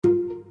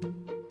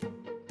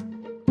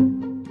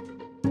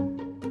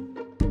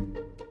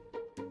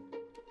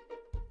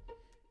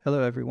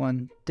Hello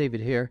everyone,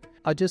 David here.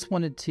 I just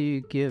wanted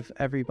to give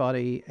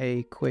everybody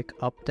a quick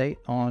update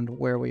on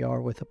where we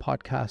are with the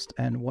podcast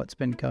and what's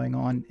been going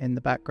on in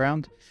the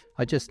background.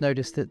 I just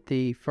noticed that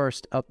the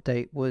first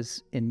update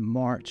was in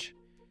March,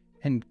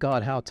 and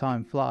God, how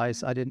time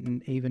flies. I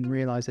didn't even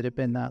realize it had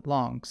been that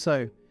long.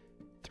 So,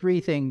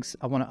 3 things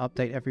I want to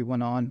update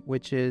everyone on,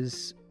 which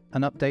is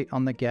an update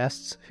on the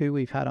guests, who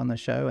we've had on the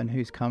show and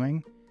who's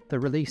coming. The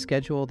release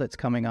schedule that's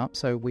coming up.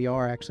 So we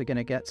are actually going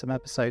to get some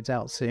episodes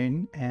out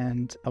soon,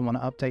 and I want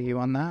to update you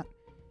on that.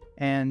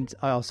 And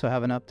I also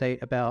have an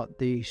update about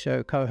the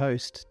show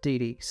co-host Dee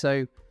Dee.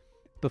 So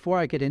before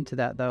I get into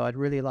that though, I'd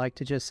really like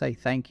to just say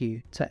thank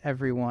you to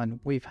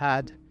everyone. We've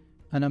had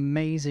an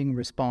amazing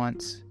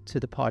response to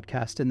the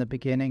podcast in the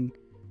beginning.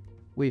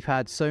 We've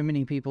had so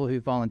many people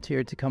who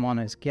volunteered to come on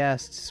as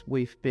guests.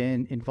 We've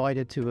been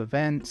invited to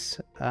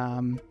events,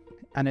 and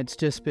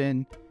it's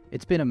been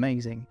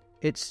amazing.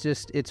 It's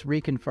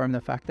reconfirmed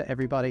the fact that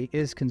everybody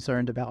is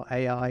concerned about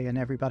AI and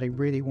everybody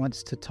really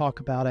wants to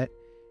talk about it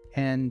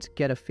and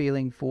get a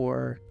feeling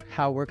for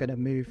how we're going to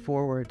move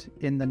forward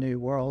in the new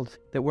world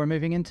that we're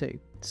moving into.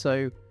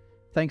 So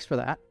thanks for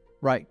that.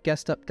 Right,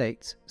 guest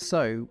updates.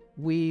 So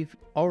we've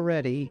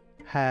already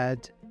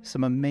had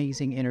some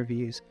amazing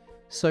interviews.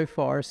 So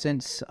far,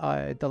 since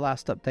the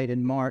last update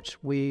in March,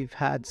 we've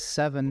had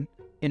 7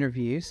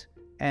 interviews.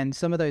 And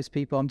some of those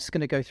people, I'm just going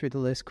to go through the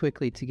list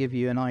quickly to give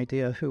you an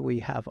idea of who we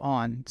have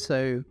on.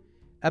 So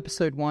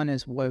episode 1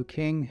 is Wo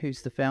King,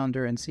 who's the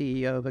founder and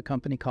CEO of a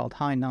company called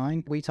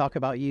Hi9. We talk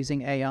about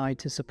using AI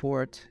to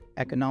support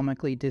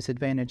economically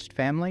disadvantaged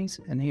families,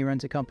 and he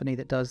runs a company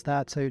that does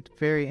that. So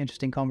very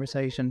interesting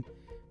conversation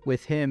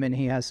with him, and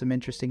he has some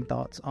interesting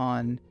thoughts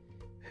on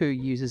who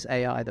uses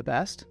AI the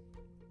best.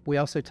 We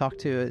also talked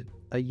to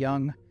a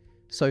young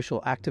social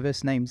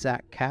activist named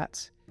Zach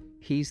Katz.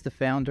 He's the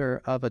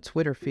founder of a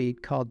Twitter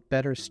feed called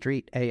Better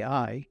Street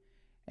AI,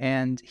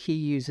 and he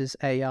uses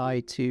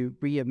AI to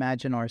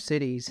reimagine our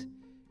cities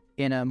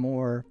in a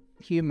more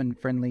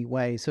human-friendly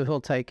way. So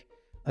he'll take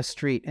a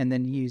street and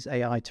then use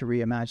AI to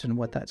reimagine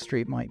what that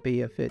street might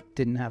be if it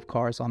didn't have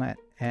cars on it,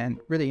 and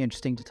really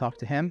interesting to talk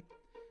to him.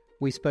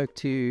 We spoke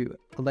to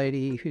a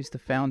lady who's the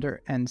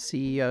founder and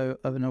CEO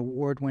of an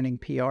award-winning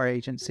PR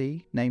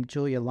agency named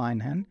Julia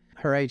Linehan.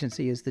 Her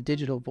agency is The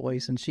Digital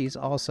Voice, and she's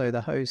also the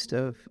host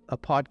of a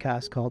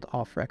podcast called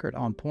Off Record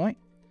On Point.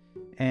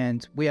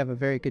 And we have a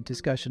very good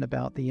discussion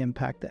about the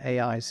impact that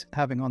AI is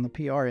having on the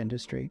PR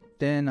industry.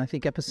 Then I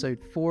think episode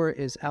 4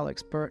 is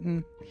Alex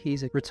Burton.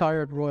 He's a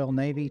retired Royal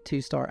Navy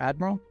 2-star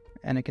admiral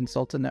and a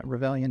consultant at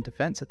Rebellion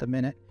Defense at the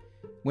minute.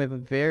 We have a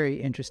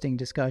very interesting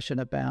discussion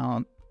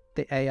about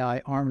the AI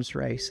arms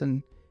race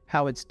and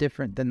how it's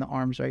different than the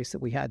arms race that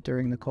we had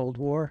during the Cold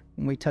War.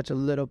 And we touch a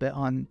little bit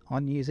on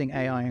using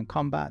AI in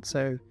combat,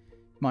 so you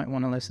might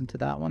want to listen to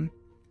that one.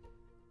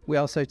 We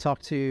also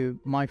talked to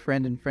my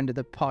friend and friend of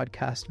the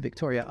podcast,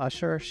 Victoria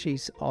Usher.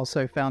 She's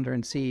also founder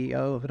and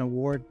CEO of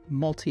an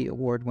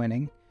multi-award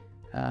winning,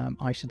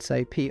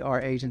 PR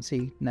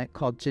agency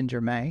called Ginger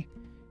May.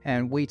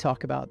 And we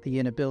talk about the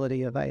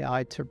inability of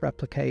AI to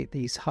replicate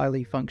these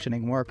highly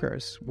functioning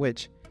workers,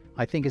 which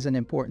I think is an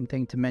important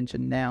thing to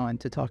mention now and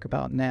to talk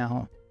about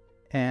now,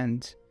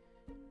 and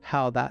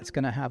how that's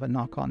going to have a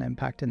knock-on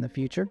impact in the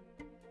future.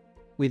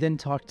 We then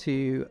talked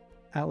to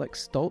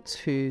Alex Stoltz,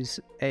 who's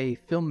a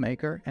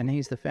filmmaker, and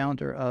he's the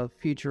founder of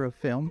Future of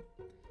Film.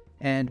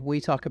 And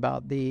we talk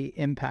about the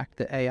impact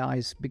that AI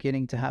is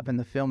beginning to have in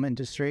the film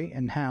industry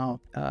and how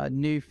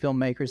new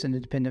filmmakers and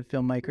independent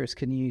filmmakers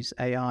can use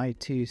AI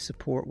to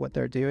support what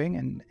they're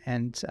doing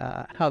and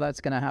how that's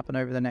going to happen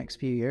over the next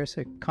few years.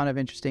 So kind of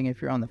interesting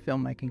if you're on the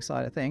filmmaking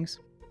side of things.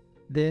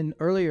 Then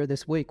earlier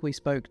this week, we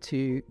spoke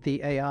to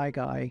the AI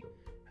guy,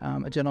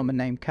 a gentleman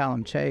named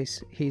Callum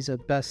Chase. He's a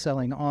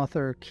best-selling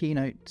author,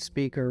 keynote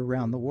speaker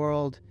around the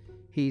world.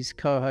 He's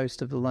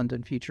co-host of the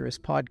London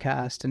Futurist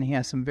podcast, and he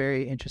has some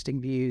very interesting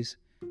views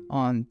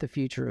on the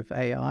future of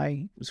AI.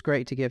 It was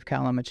great to give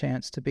Callum a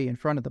chance to be in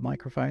front of the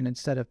microphone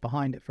instead of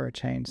behind it for a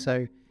change,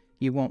 so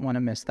you won't want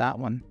to miss that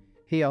one.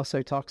 He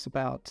also talks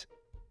about,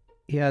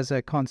 he has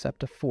a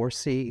concept of 4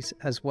 C's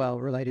as well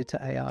related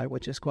to AI,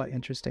 which is quite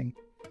interesting.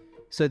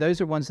 So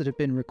those are ones that have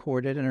been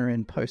recorded and are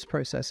in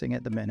post-processing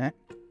at the minute.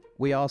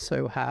 We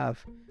also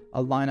have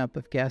a lineup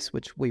of guests,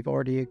 which we've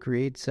already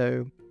agreed.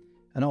 So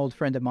an old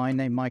friend of mine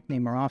named Mike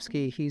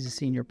Nemirovsky, he's a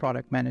senior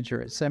product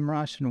manager at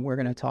SEMrush, and we're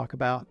going to talk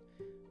about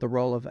the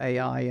role of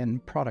AI in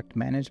product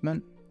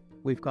management.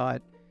 We've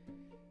got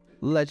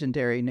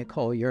legendary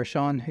Nicole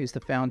Yershon, who's the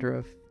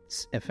founder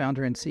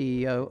and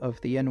CEO of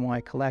the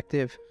NY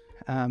Collective.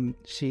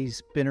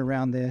 She's been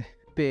around the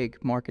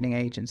big marketing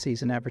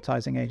agencies and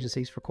advertising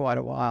agencies for quite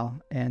a while,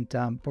 and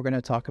we're going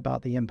to talk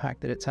about the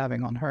impact that it's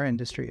having on her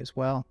industry as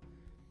well.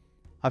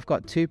 I've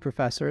got 2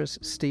 professors,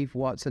 Steve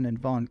Watson and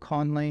Vaughn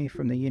Conley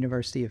from the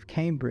University of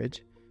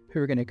Cambridge, who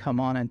are going to come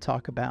on and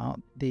talk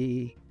about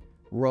the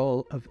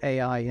role of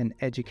AI in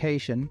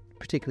education,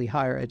 particularly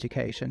higher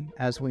education,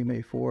 as we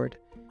move forward.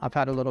 I've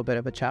had a little bit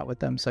of a chat with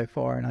them so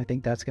far, and I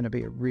think that's going to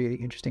be a really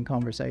interesting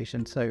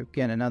conversation. So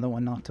again, another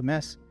one not to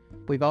miss.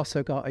 We've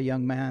also got a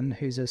young man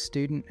who's a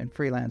student and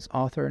freelance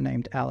author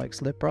named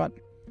Alex Liprot.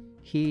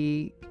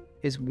 He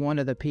is one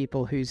of the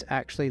people who's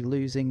actually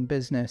losing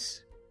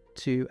business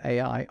to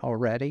AI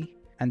already.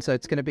 And so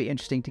it's going to be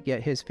interesting to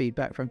get his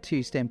feedback from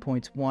two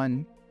standpoints.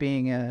 One,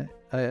 being a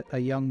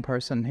young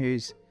person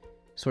who's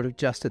sort of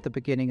just at the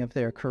beginning of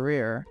their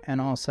career,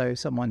 and also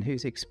someone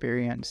who's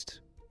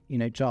experienced,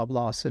 job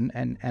loss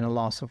and a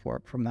loss of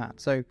work from that.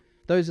 So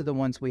those are the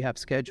ones we have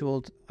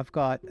scheduled. I've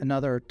got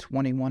another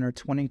 21 or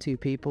 22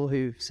 people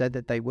who've said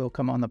that they will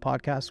come on the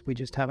podcast. We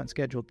just haven't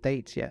scheduled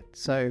dates yet.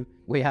 So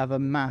we have a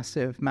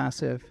massive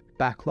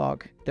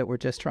backlog that we're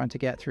just trying to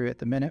get through at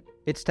the minute.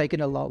 It's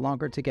taken a lot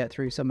longer to get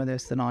through some of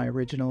this than I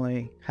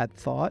originally had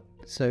thought.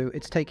 So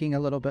it's taking a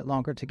little bit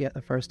longer to get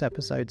the first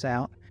episodes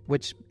out,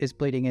 which is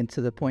bleeding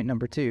into the point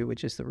number 2,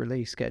 which is the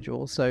release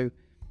schedule. So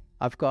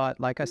I've got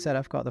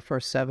the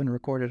first 7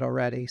 recorded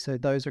already. So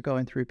those are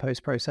going through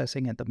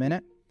post-processing at the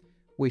minute.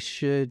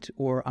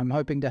 I'm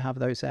hoping to have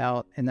those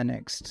out in the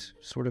next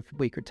sort of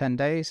week or 10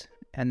 days.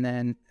 And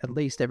then at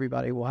least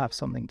everybody will have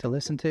something to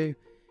listen to.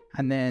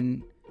 And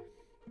then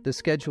the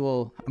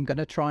schedule, I'm going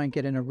to try and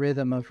get in a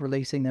rhythm of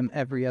releasing them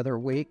every other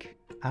week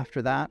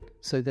after that.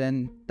 So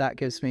then that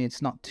gives me,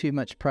 it's not too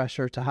much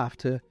pressure to have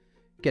to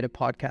get a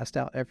podcast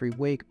out every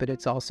week, but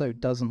it's also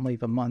doesn't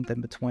leave a month in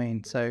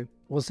between. So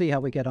we'll see how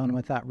we get on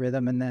with that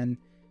rhythm. And then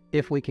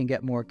if we can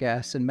get more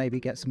guests and maybe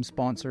get some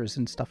sponsors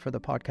and stuff for the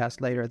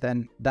podcast later,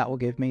 then that will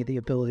give me the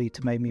ability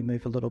to maybe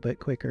move a little bit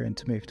quicker and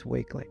to move to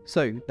weekly.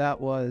 So that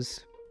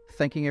was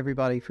thanking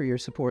everybody for your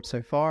support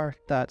so far.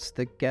 That's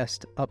the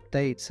guest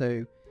update. So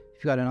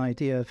if you've got an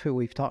idea of who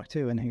we've talked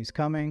to and who's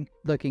coming,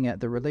 looking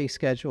at the release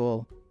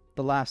schedule,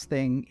 the last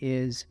thing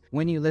is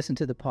when you listen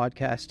to the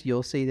podcast,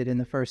 you'll see that in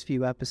the first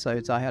few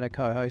episodes, I had a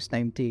co-host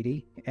named Dee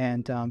Dee,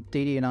 and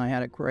Dee Dee and I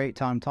had a great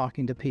time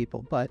talking to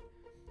people, but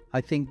I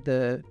think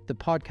the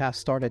podcast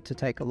started to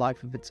take a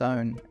life of its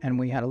own, and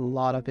we had a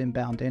lot of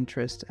inbound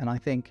interest. And I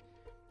think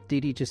Dee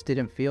Dee just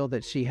didn't feel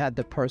that she had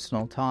the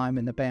personal time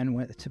and the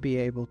bandwidth to be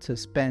able to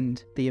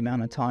spend the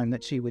amount of time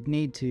that she would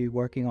need to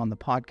working on the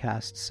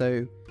podcast.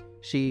 So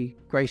she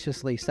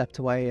graciously stepped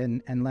away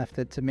and left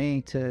it to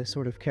me to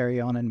sort of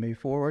carry on and move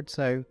forward.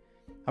 So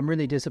I'm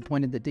really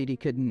disappointed that Dee Dee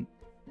couldn't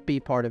be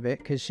part of it,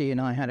 because she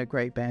and I had a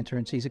great banter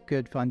and she's a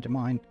good friend of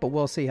mine, but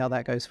we'll see how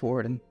that goes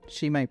forward. And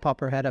she may pop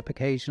her head up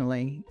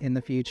occasionally in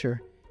the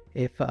future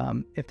if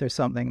there's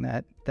something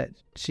that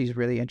she's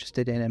really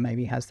interested in and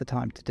maybe has the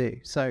time to do.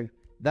 So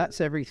that's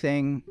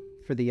everything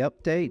for the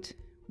update.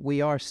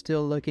 We are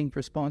still looking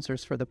for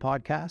sponsors for the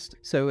podcast.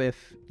 So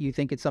if you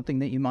think it's something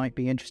that you might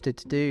be interested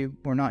to do,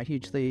 we're not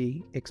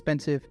hugely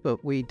expensive,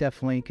 but we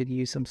definitely could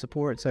use some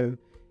support. So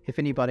if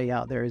anybody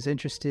out there is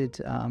interested,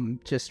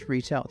 just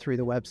reach out through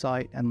the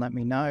website and let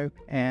me know.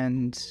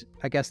 And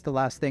I guess the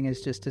last thing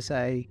is just to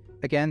say,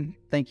 again,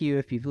 thank you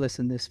if you've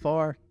listened this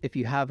far. If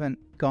you haven't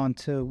gone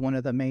to one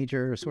of the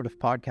major sort of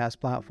podcast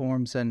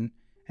platforms and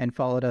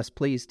followed us,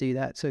 please do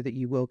that so that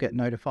you will get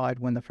notified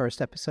when the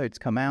first episodes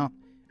come out.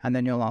 And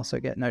then you'll also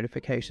get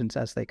notifications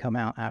as they come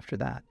out after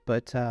that.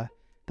 But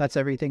that's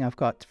everything I've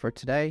got for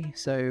today.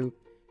 So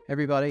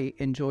everybody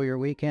enjoy your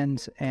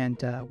weekends, and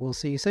we'll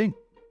see you soon.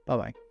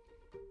 Bye-bye.